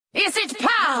Is it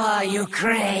power you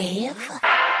crave?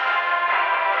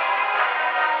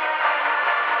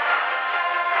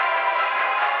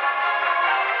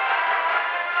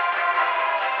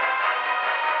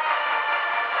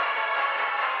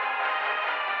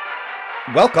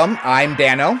 Welcome, I'm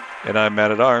Dano. And I'm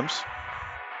Matt at Arms.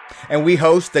 And we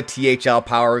host the THL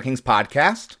Power Rankings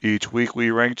podcast. Each week we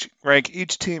rank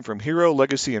each team from Hero,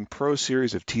 Legacy, and Pro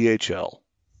Series of THL.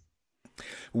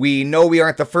 We know we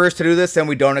aren't the first to do this, and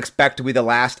we don't expect to be the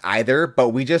last either, but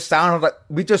we just thought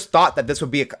that this would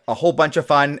be a whole bunch of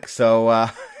fun, so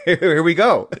here we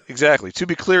go. Exactly. To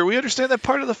be clear, we understand that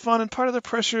part of the fun and part of the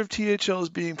pressure of THL is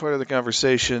being part of the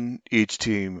conversation. Each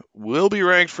team will be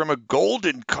ranked from a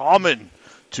golden common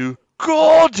to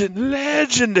golden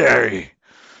legendary.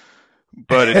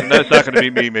 But that's not going to be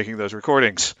me making those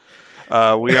recordings. We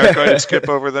aren't going to skip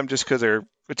over them just because they're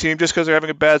having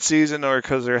a bad season or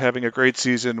because they're having a great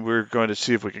season. We're going to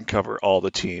see if we can cover all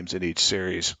the teams in each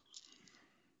series.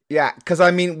 Yeah, because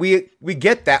I mean, we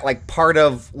get that, like, part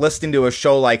of listening to a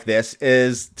show like this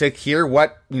is to hear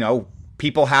what,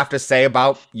 people have to say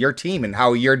about your team and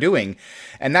how you're doing.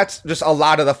 And that's just a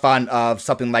lot of the fun of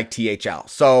something like THL.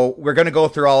 So we're going to go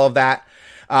through all of that.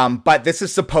 But this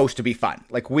is supposed to be fun.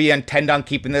 Like, we intend on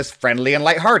keeping this friendly and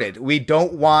lighthearted. We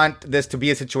don't want this to be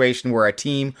a situation where a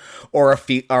team or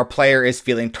a player is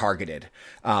feeling targeted.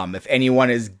 If anyone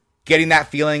is getting that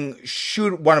feeling,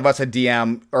 shoot one of us a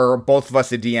DM or both of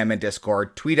us a DM in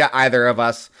Discord. Tweet at either of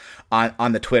us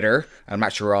on the Twitter. I'm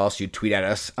not sure where else you'd tweet at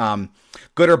us.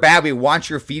 Good or bad, we want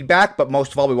your feedback, but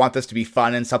most of all, we want this to be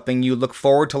fun and something you look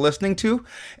forward to listening to.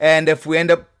 And if we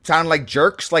end up sounding like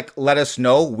jerks, let us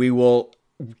know. We will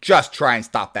just try and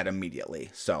stop that immediately.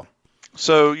 So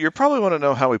you probably want to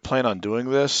know how we plan on doing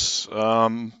this.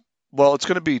 Well, it's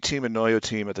going to be Team Anoyo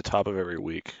team at the top of every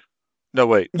week. No,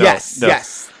 wait. No, yes. No.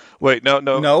 Yes. Wait, no.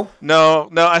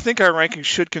 I think our ranking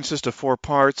should consist of 4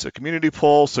 parts: a community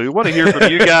poll. So we want to hear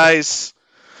from you guys.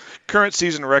 Current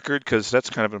season record, because that's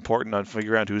kind of important on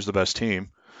figuring out who's the best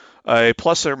team. A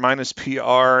plus or minus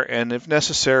PR, and if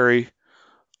necessary,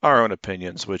 our own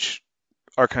opinions, which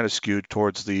are kind of skewed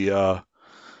towards the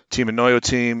Team Anoyo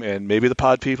team and maybe the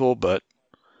pod people, but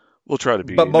we'll try to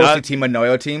be. But mostly Team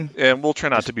Anoyo team, and we'll try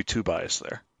not to be too biased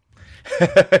there.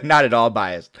 Not at all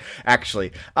biased,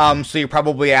 actually. So you're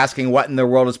probably asking what in the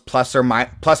world is plus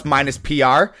minus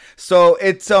PR. So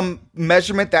it's a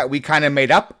measurement that we kind of made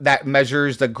up that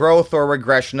measures the growth or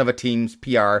regression of a team's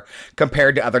PR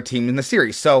compared to other teams in the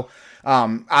series. So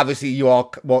obviously you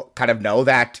all will kind of know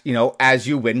that, as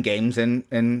you win games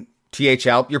in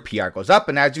THL, your PR goes up,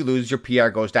 and as you lose, your PR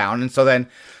goes down. And so then,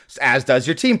 as does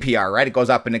your team PR, right? It goes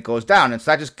up and it goes down. And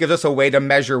so that just gives us a way to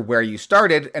measure where you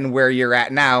started and where you're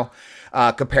at now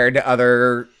compared to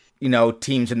other,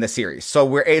 teams in the series.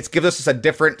 So it gives us a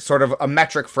different sort of a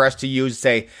metric for us to use,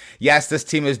 say, yes, this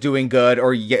team is doing good,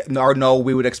 or no,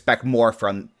 we would expect more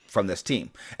from this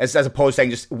team. As opposed to saying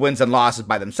just wins and losses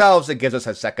by themselves, it gives us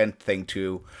a second thing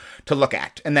to look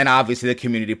at. And then obviously the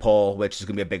community poll, which is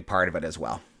going to be a big part of it as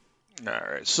well. All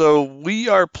right, so we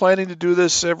are planning to do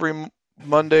this every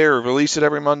Monday or release it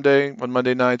every Monday on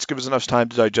Monday nights. Give us enough time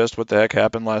to digest what the heck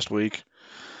happened last week.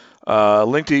 A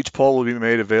link to each poll will be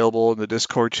made available in the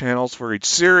Discord channels for each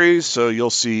series, so you'll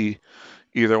see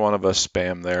either one of us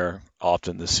spam there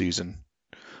often this season.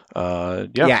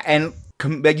 Yeah, and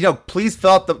please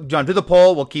fill out do the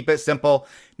poll. We'll keep it simple,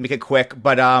 make it quick,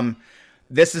 but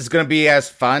this is going to be as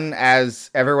fun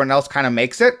as everyone else kind of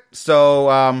makes it.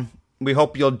 So we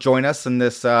hope you'll join us in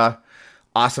this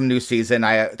awesome new season.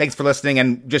 Thanks for listening,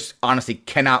 and just honestly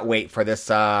cannot wait for this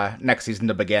next season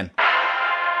to begin.